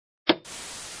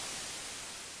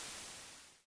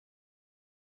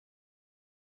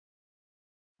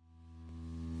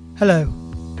Hello,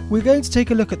 we're going to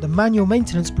take a look at the manual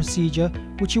maintenance procedure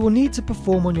which you will need to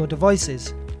perform on your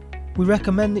devices. We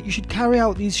recommend that you should carry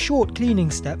out these short cleaning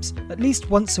steps at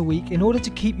least once a week in order to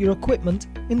keep your equipment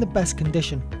in the best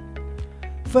condition.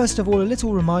 First of all, a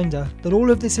little reminder that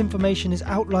all of this information is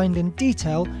outlined in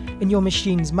detail in your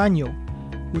machine's manual,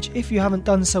 which if you haven't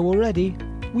done so already,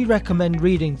 we recommend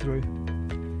reading through.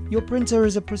 Your printer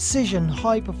is a precision,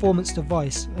 high-performance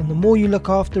device, and the more you look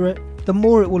after it, the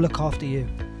more it will look after you.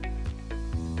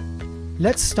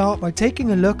 Let's start by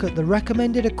taking a look at the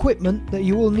recommended equipment that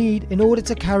you will need in order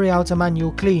to carry out a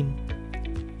manual clean.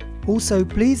 Also,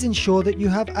 please ensure that you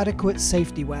have adequate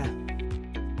safety wear.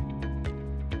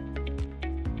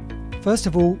 First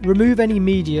of all, remove any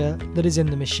media that is in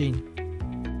the machine.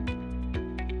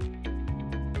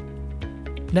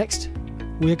 Next,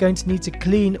 we are going to need to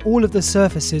clean all of the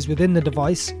surfaces within the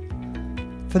device.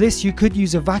 For this, you could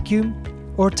use a vacuum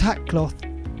or a tack cloth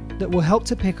that will help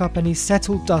to pick up any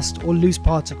settled dust or loose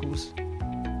particles.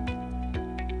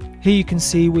 Here you can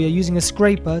see we are using a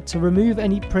scraper to remove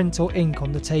any print or ink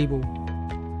on the table.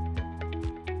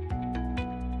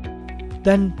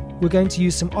 Then we're going to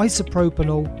use some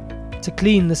isopropanol to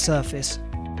clean the surface.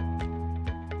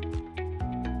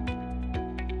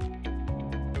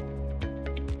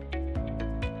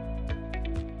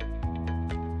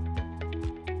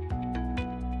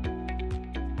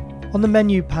 On the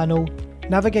menu panel,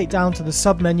 navigate down to the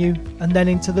sub-menu and then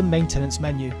into the maintenance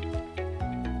menu.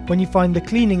 When you find the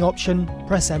cleaning option,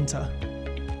 press enter.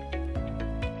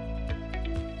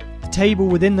 The table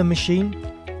within the machine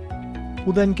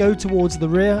will then go towards the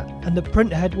rear and the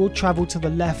print head will travel to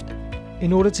the left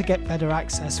in order to get better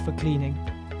access for cleaning.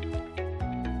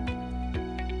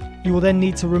 You will then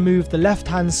need to remove the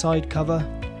left-hand side cover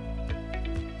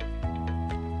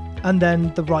and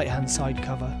then the right-hand side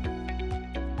cover.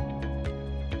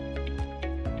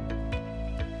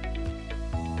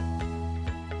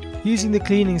 Using the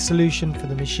cleaning solution for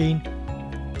the machine,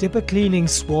 dip a cleaning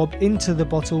swab into the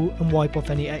bottle and wipe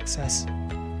off any excess.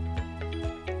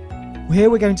 Here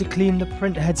we're going to clean the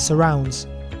print head surrounds.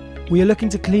 We are looking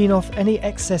to clean off any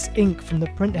excess ink from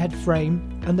the print head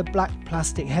frame and the black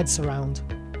plastic head surround.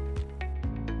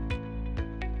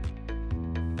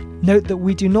 Note that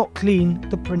we do not clean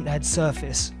the print head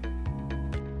surface.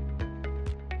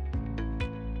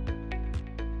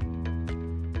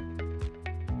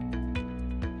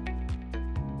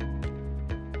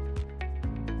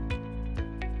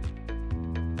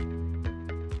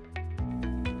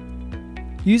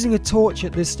 Using a torch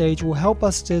at this stage will help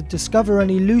us to discover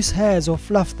any loose hairs or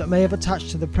fluff that may have attached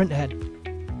to the print head.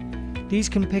 These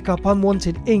can pick up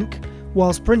unwanted ink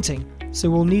whilst printing,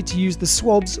 so we'll need to use the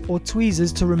swabs or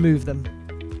tweezers to remove them.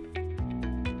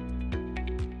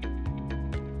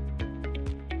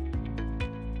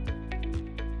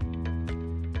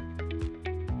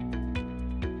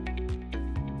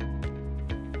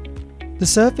 The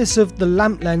surface of the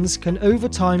lamp lens can over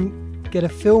time get a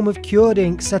film of cured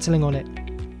ink settling on it.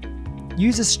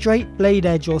 Use a straight blade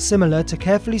edge or similar to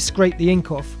carefully scrape the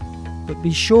ink off, but be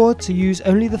sure to use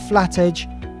only the flat edge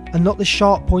and not the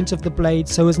sharp point of the blade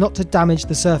so as not to damage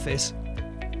the surface.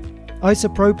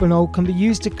 Isopropanol can be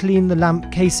used to clean the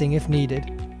lamp casing if needed.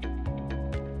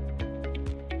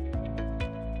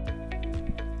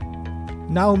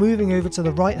 Now moving over to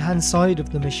the right hand side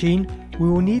of the machine, we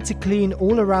will need to clean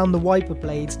all around the wiper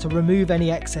blades to remove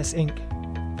any excess ink.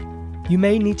 You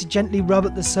may need to gently rub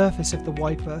at the surface of the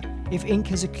wiper if ink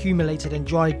has accumulated and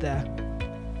dried there.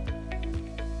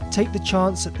 Take the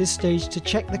chance at this stage to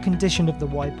check the condition of the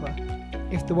wiper.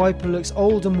 If the wiper looks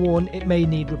old and worn, it may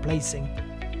need replacing.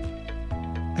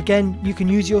 Again, you can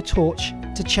use your torch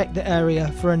to check the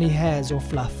area for any hairs or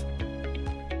fluff.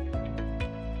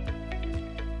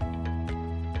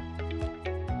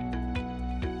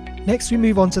 Next we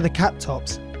move on to the cap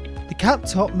tops. The cap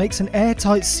top makes an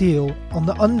airtight seal on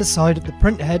the underside of the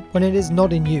print head when it is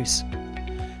not in use.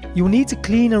 You will need to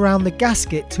clean around the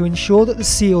gasket to ensure that the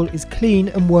seal is clean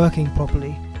and working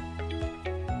properly.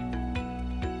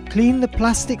 Clean the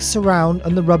plastic surround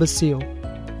and the rubber seal.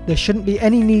 There shouldn't be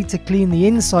any need to clean the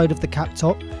inside of the cap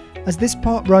top, as this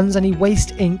part runs any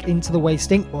waste ink into the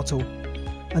waste ink bottle,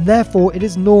 and therefore it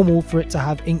is normal for it to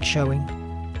have ink showing.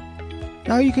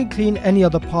 Now you can clean any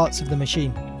other parts of the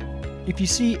machine. If you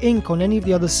see ink on any of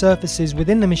the other surfaces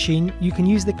within the machine, you can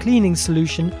use the cleaning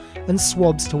solution and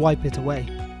swabs to wipe it away.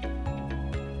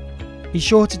 Be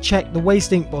sure to check the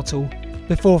waste ink bottle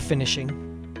before finishing.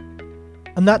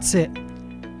 And that's it.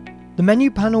 The menu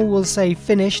panel will say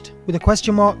finished with a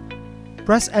question mark.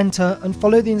 Press enter and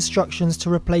follow the instructions to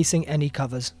replacing any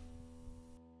covers.